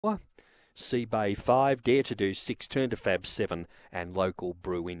Sea Bay 5, Dare to Do 6, Turn to Fab 7, and Local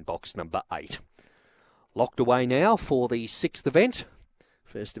Brew in box number 8. Locked away now for the 6th event.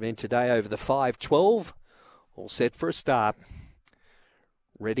 First event today over the 5:12. All set for a start.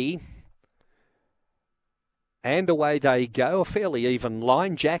 Ready. And away they go. A fairly even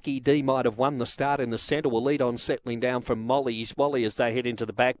line. Jackie D might have won the start in the centre. Will lead on, settling down from Molly's Wally as they head into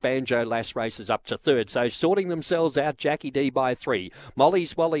the back. Banjo Lass races up to third. So sorting themselves out, Jackie D by 3.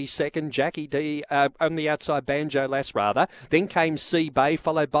 Molly's Wally second. Jackie D on the outside, Banjo Lass rather. Then came Sea Bay,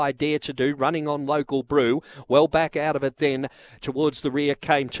 followed by Dare to Do, running on Local Brew. Well back out of it then. Towards the rear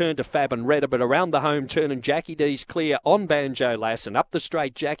came Turn to Fab and Redder, but around the home turn and Jackie D's clear on Banjo Lass, and up the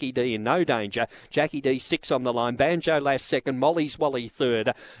straight Jackie D in no danger. Jackie D 6 on the line. Banjo Lass second, Molly's Wally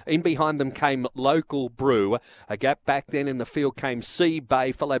third. In behind them came Local Brew. A gap back then in the field came Sea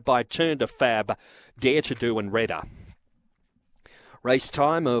Bay, followed by Turn to Fab, Dare to Do and Redder. Race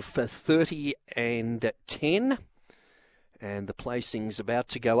time of 30 and 10. And the placing's about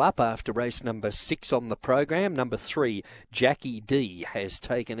to go up after race number 6 on the program. Number 3, Jackie D, has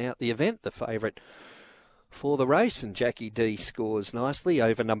taken out the event, the favourite for the race. And Jackie D scores nicely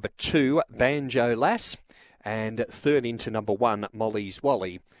over number 2, Banjo Lass. And third into number 1, Molly's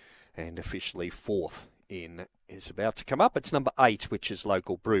Wally. And officially 4th in is about to come up. It's number 8, which is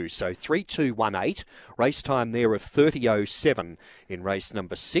Local Brew. So 3-2-1-8. Race time there of 30.07 in race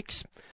number 6.